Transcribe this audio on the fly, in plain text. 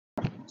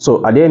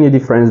So are there any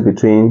difference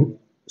between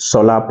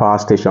solar power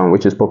station,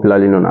 which is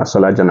popularly known as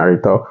solar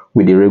generator,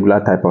 with the regular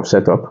type of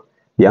setup?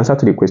 The answer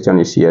to the question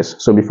is yes.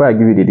 So before I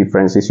give you the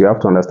differences, you have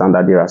to understand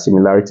that there are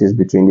similarities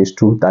between these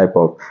two types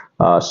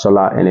of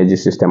solar energy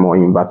system or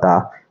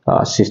inverter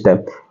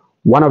system.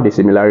 One of the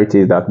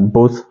similarities is that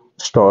both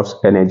stores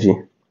energy,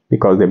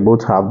 because they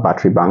both have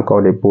battery bank,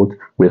 or they both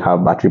will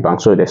have battery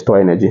bank, so they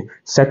store energy.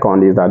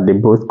 Second is that they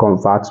both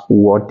convert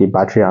what the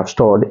battery have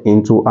stored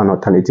into an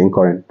alternating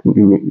current,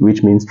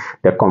 which means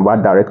they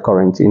convert direct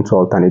current into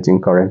alternating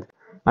current.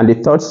 And the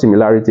third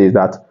similarity is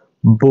that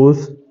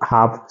both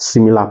have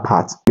similar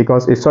parts,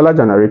 because a solar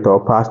generator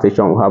or power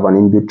station will have an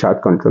inbuilt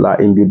charge controller,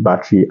 inbuilt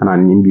battery, and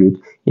an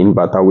inbuilt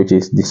inverter, which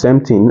is the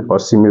same thing or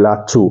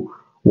similar to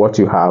what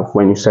you have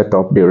when you set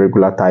up the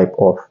regular type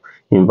of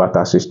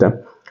inverter system.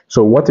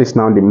 So what is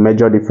now the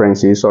major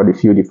differences or the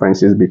few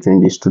differences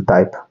between these two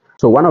types?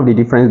 So one of the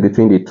differences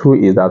between the two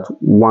is that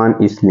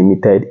one is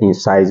limited in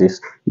sizes.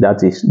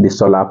 That is the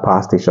solar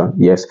power station.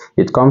 Yes,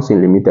 it comes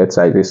in limited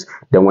sizes.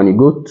 Then when you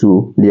go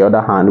to the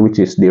other hand, which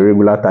is the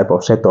regular type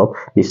of setup,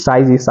 the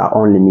sizes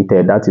are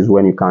unlimited. That is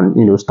when you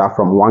can, start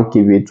from 1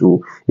 kV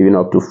to even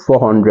up to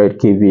 400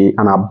 kV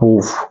and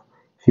above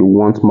if you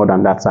want more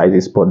than that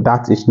sizes. But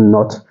that is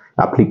not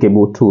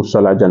applicable to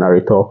solar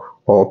generator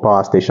or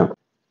power station.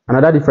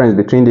 Another difference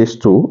between these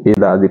two is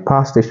that the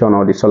power station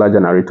or the solar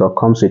generator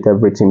comes with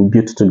everything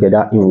built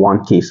together in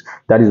one case.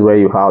 That is where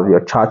you have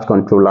your charge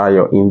controller,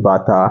 your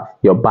inverter,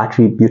 your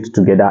battery built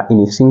together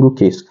in a single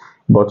case.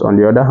 But on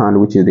the other hand,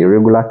 which is the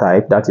regular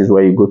type, that is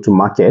where you go to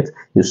market,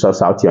 you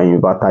source out your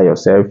inverter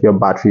yourself, your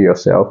battery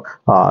yourself,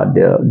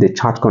 the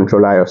charge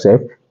controller yourself,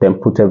 then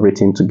put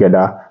everything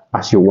together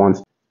as you want.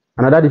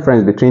 Another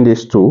difference between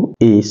these two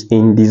is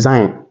in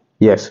design.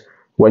 Yes,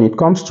 when it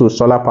comes to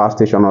solar power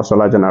station or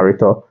solar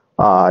generator,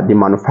 the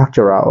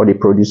manufacturer or the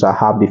producer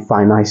have the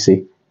final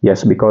say.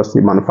 Yes, because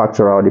the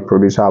manufacturer or the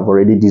producer have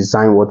already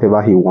designed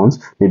whatever he wants,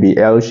 maybe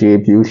L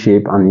shape, U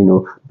shape,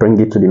 and bring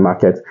it to the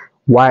market.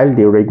 While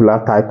the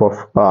regular type of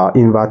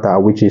inverter,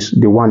 which is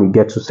the one you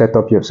get to set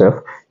up yourself,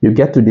 you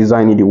get to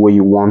design it the way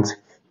you want.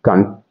 You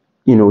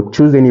can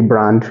choose any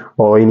brand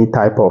or any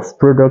type of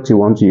product you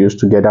want to use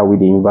together with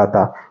the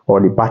inverter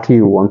or the battery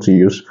you want to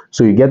use.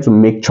 So you get to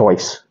make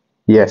choice.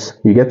 Yes,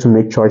 you get to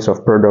make choice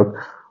of product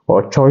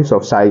or choice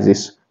of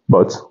sizes.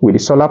 But with the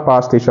solar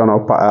power station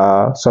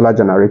or solar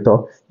generator,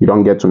 you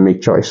don't get to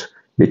make choice.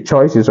 The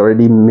choice is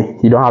already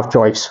made. You don't have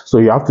choice. So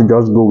you have to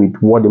just go with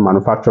what the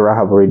manufacturer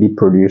have already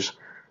produced.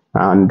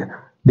 And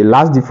the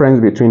last difference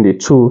between the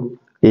two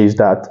is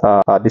that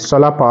the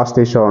solar power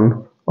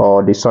station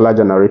or the solar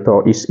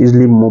generator is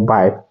easily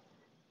mobile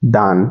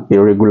than a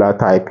regular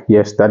type.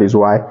 Yes, that is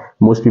why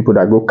most people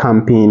that go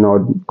camping or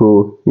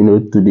go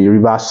to the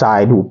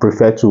riverside will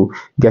prefer to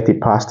get a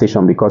power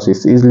station, because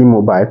it's easily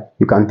mobile.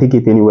 You can take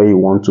it anywhere you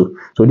want to.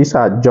 So these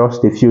are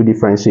just a few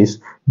differences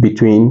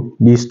between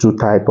these two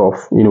type of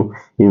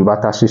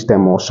inverter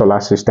system or solar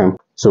system.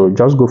 So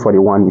just go for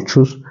the one you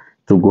choose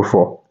to go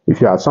for.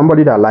 If you are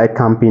somebody that like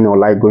camping or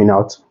like going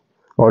out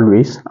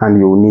always and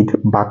you need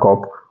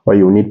backup or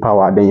you need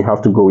power, then you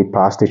have to go with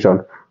power station.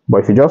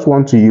 But if you just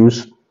want to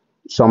use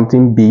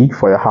something big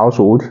for your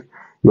household,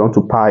 you want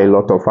to power a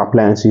lot of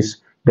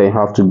appliances, then you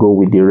have to go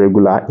with the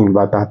regular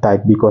inverter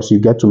type, because you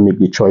get to make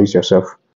the choice yourself.